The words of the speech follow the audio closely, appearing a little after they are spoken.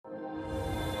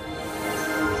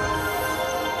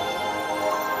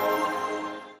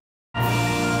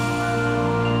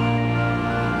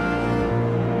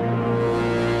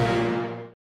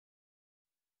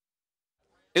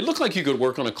It looked like you could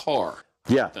work on a car.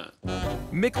 Yeah.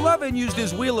 McLovin used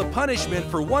his wheel of punishment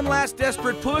for one last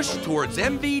desperate push towards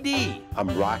MVD. I'm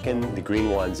rocking the green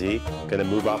onesie. Gonna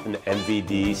move up in the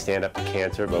MVD, stand up to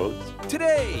cancer votes.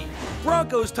 Today,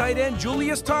 Broncos tight end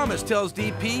Julius Thomas tells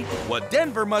DP what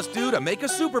Denver must do to make a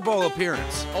Super Bowl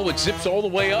appearance. Oh, it zips all the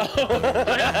way up.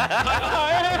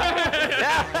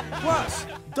 Plus,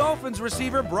 Dolphins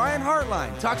receiver Brian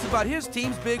Hartline talks about his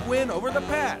team's big win over the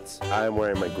Pats. I'm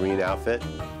wearing my green outfit.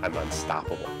 I'm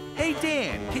unstoppable. Hey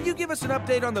Dan, can you give us an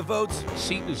update on the votes?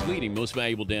 Seton is leading most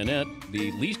valuable Danette.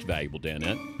 The least valuable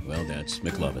Danette, well, that's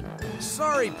McLovin.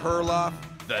 Sorry, Perloff.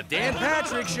 The Dan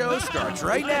Patrick Show starts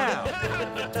right now.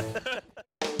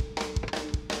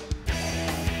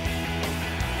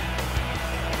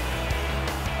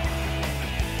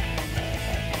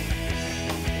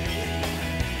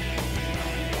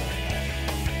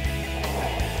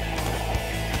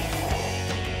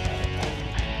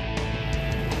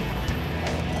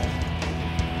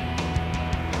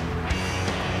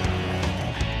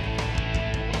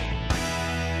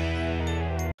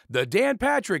 The Dan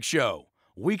Patrick Show,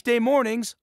 weekday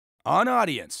mornings on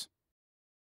Audience.